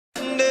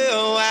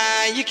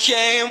you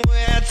came,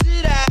 where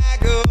did I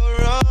go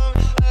wrong?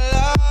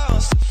 I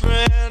lost a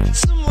friend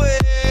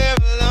somewhere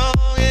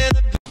along in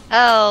the...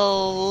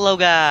 Hello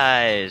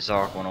guys,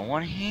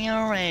 Ark101 here,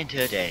 and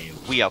today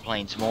we are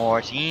playing some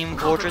more Team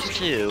Fortress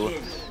 2.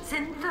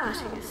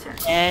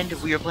 And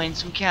we are playing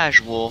some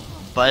casual,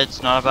 but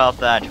it's not about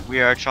that.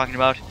 We are talking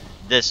about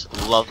this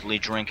lovely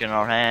drink in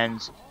our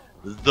hands,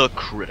 the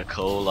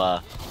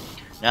Criticola.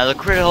 Now the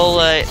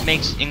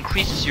Criticola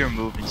increases your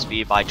movement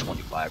speed by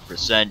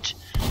 25%.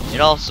 It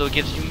also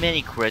gives you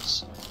mini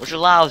crits, which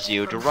allows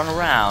you to run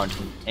around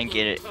and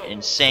get an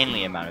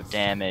insanely amount of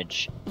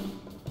damage.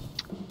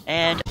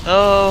 And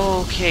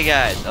okay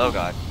guys, oh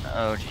god,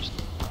 oh jeez.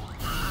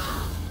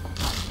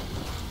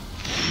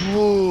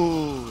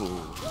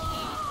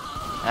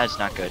 That's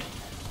not good.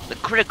 The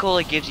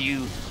Criticola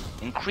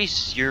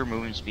increases your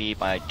movement speed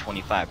by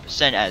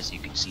 25%, as you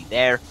can see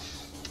there,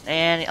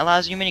 and it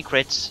allows you mini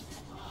crits,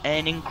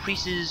 and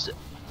increases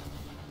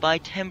by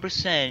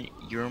 10%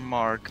 your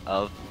mark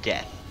of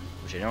death,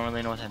 which I don't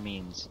really know what that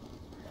means.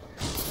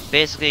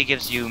 Basically, it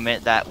gives you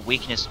that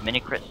weakness mini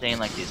crit thing,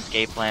 like the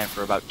escape plan,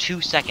 for about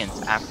 2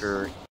 seconds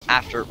after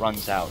it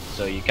runs out.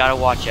 So you gotta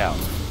watch out.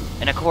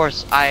 And of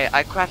course,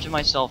 I crafted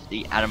myself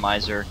the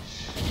atomizer,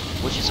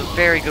 which is a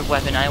very good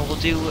weapon. I will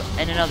do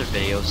in another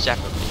video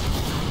separately.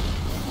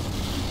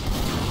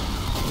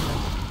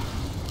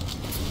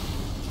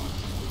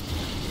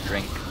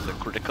 Drink the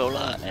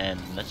Criticola, and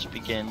let's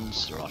begin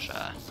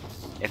slaughter.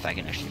 If I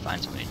can actually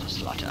find somebody to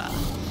slaughter.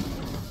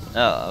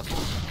 Oh, okay.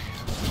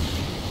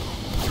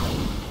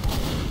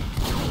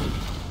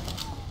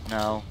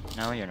 No,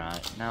 no you're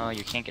not. No,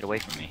 you can't get away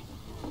from me.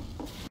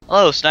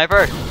 Hello,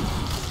 sniper!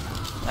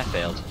 I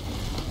failed.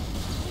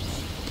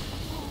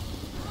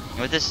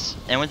 With this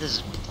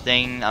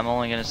thing, I'm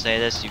only gonna say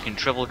this, you can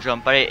triple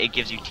jump, but it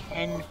gives you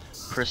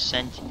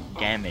 10%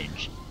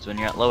 damage. So when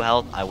you're at low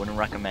health, I wouldn't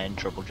recommend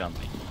triple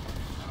jumping.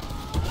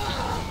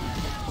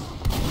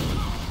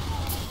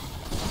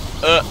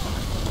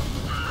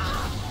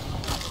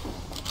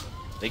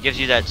 It gives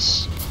you that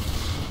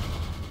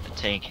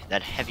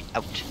that heavy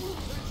out.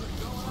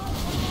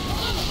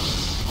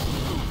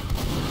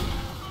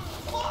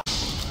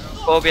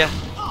 Phobia.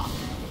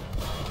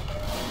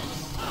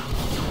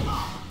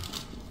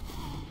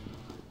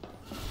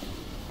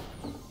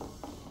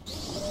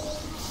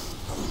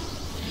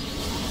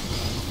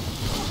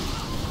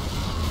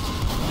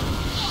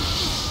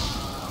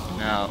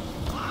 No.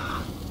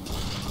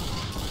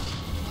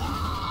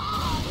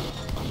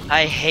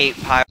 I hate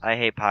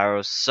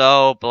pyros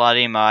so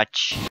bloody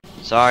much.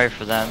 Sorry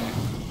for them.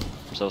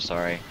 I'm so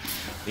sorry.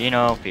 But you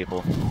know,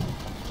 people.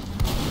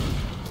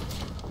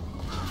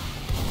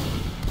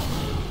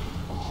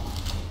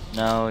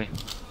 No.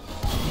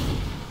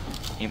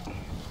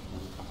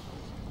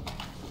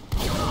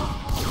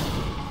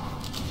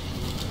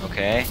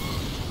 Okay.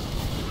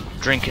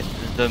 Drink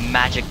the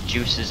magic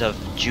juices of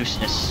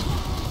juiceness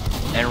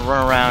and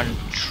run around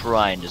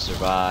trying to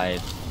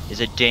survive.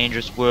 It's a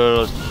dangerous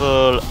world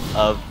full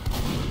of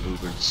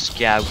Uber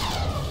scouts.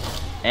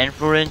 And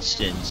for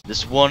instance,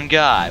 this one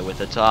guy with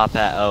a top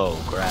hat.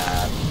 Oh,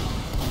 crap.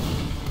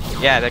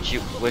 Yeah, I bet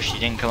you wish you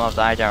didn't come off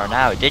the high tower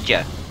now, did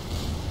ya?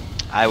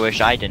 I wish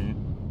I didn't.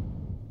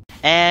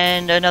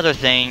 And another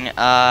thing,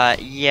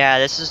 yeah,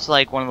 this is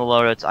like one of the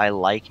loadouts I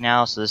like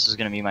now, so this is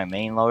gonna be my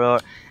main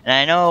loadout. And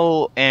I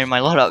know in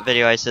my loadout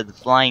video I said the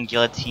flying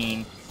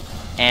guillotine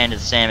and the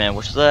salmon,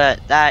 which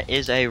that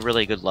is a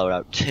really good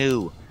loadout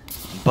too.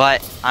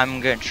 But I'm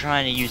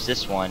trying to use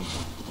this one,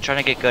 trying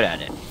to get good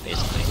at it,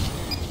 basically.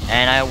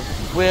 And I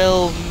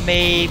will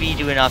maybe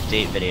do an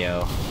update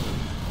video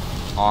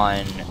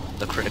on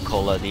the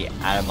Criticola, the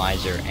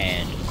atomizer,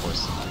 and of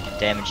course the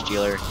damage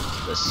dealer,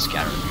 the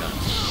scattering gun.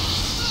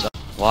 So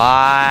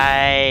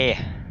why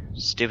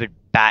stupid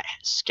bat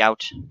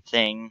scout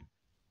thing?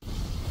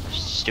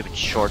 Stupid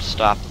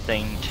shortstop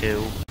thing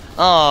too.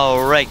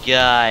 Alright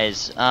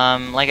guys,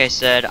 like I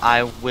said,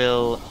 I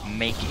will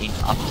make an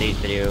update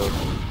video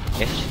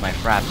if my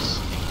fraps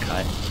get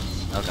cut.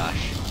 Oh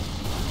gosh.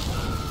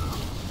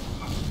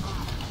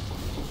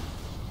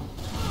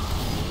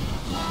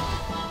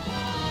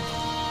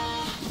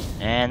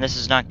 And this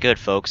is not good,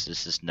 folks.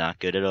 This is not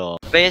good at all.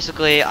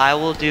 Basically, I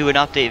will do an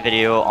update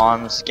video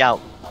on the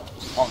scout.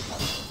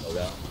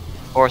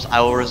 Of course,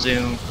 I will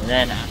resume, and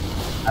then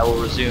I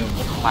will resume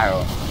with the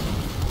pyro.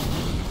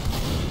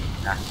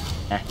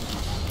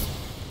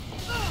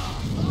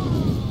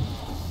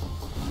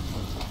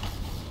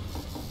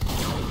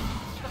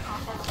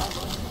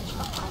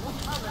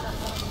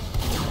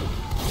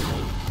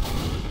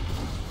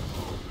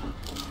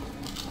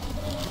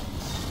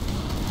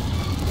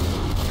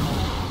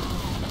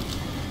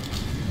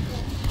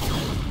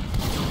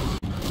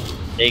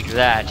 Take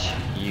that,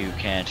 you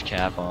can't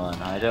cap on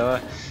high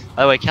tower.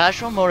 By the way,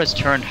 casual mode has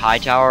turned high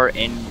tower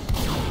in.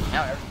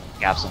 Now everyone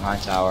caps on high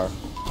tower.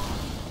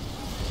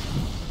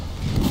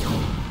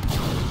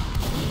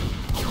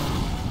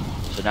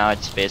 So now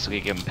it's basically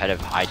a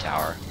competitive high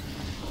tower.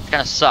 It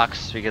kind of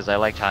sucks because I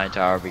liked high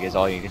tower because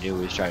all you can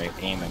do is try to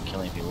aim and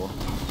killing people.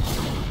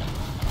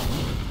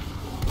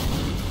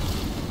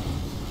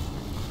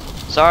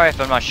 Sorry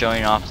if I'm not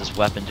showing off this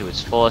weapon to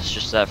its fullest,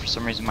 just that for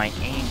some reason my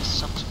aim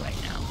sucks right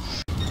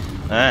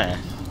now.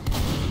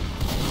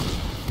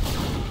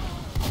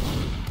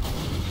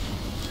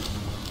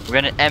 We're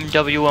gonna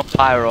MW1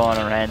 Pyro on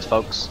our hands,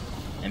 folks.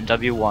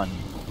 MW1.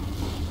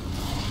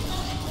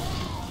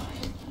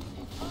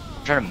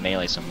 I'm trying to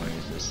melee someone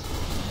who's this.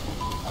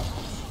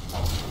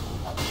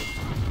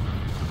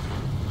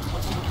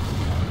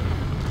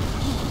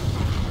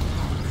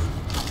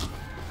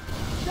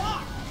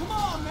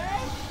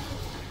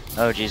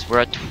 Oh jeez, we're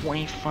at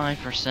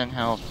 25%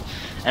 health.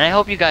 And I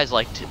hope you guys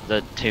liked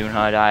the Toon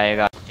HUD I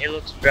got. It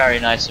looks very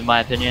nice in my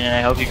opinion, and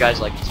I hope you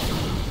guys like it too.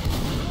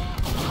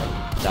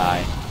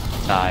 Die.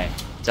 Die.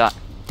 Die.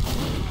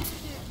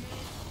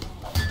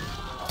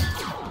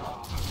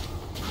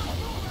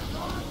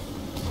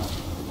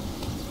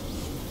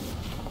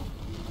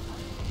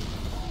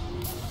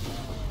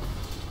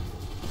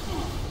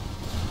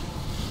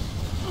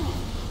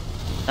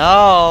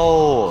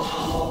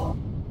 No!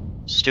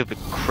 Stupid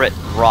crit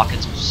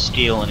rockets of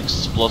steel and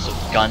explosive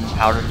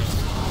gunpowder.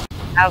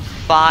 Have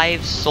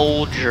 5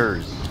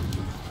 soldiers.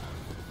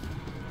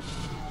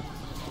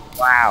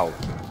 Wow.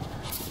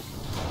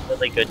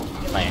 Really good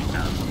in my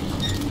account.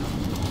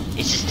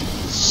 It's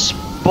just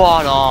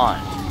spot on.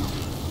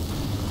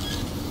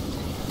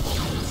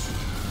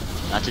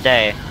 Not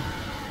today.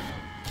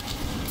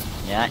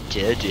 Not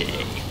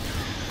today.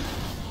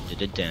 Da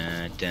da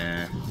da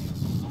da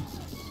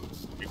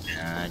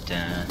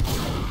da.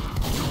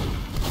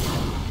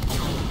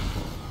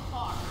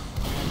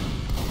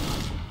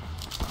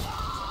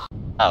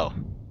 Oh,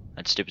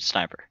 that stupid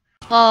sniper.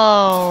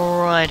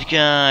 Alright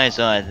guys,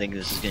 I think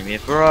this is gonna be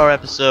it for our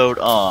episode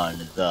on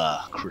the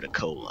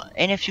Criticola.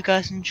 And if you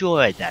guys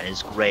enjoyed, that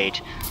is great.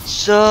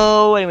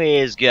 So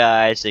anyways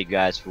guys, thank you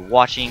guys for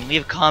watching.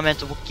 Leave a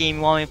comment on what game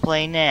you want me to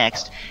play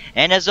next.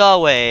 And as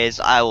always,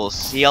 I will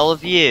see all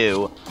of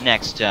you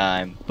next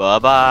time. Bye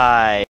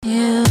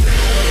bye.